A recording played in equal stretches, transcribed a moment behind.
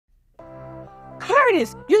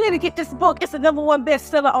Curtis, you need to get this book. It's the #1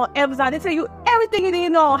 bestseller on Amazon. They tell you everything you need to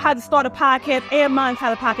know on how to start a podcast and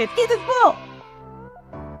monetize a podcast. Get this book.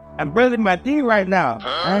 I'm brushing my teeth right now.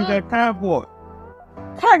 I ain't got time for it.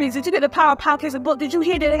 Curtis, did you get the Power Podcasting book? Did you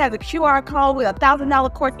hear that it has a QR code with a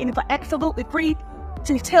 $1,000 course in it for absolutely free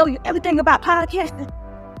to tell you everything about podcasting?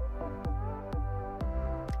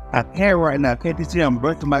 I can't right now. Can't you see I'm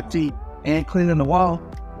brushing my teeth and cleaning the wall?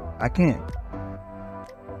 I can't.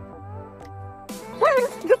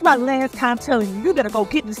 This is my last time telling you, you better go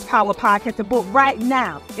get this Power Podcasting book right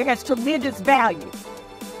now. It has tremendous value.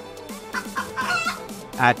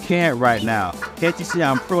 I can't right now. Can't you see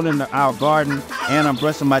I'm pruning our garden and I'm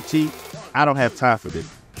brushing my teeth? I don't have time for this.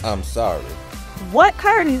 I'm sorry. What,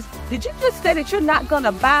 Curtis? Did you just say that you're not going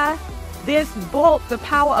to buy this book, The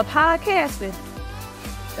Power of Podcasting?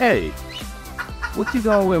 Hey, what you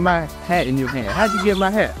doing with my hat in your hand? How'd you get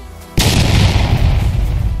my hat?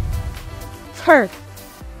 Curtis,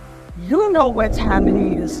 you know what time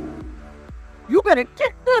it is. You better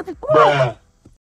get this book.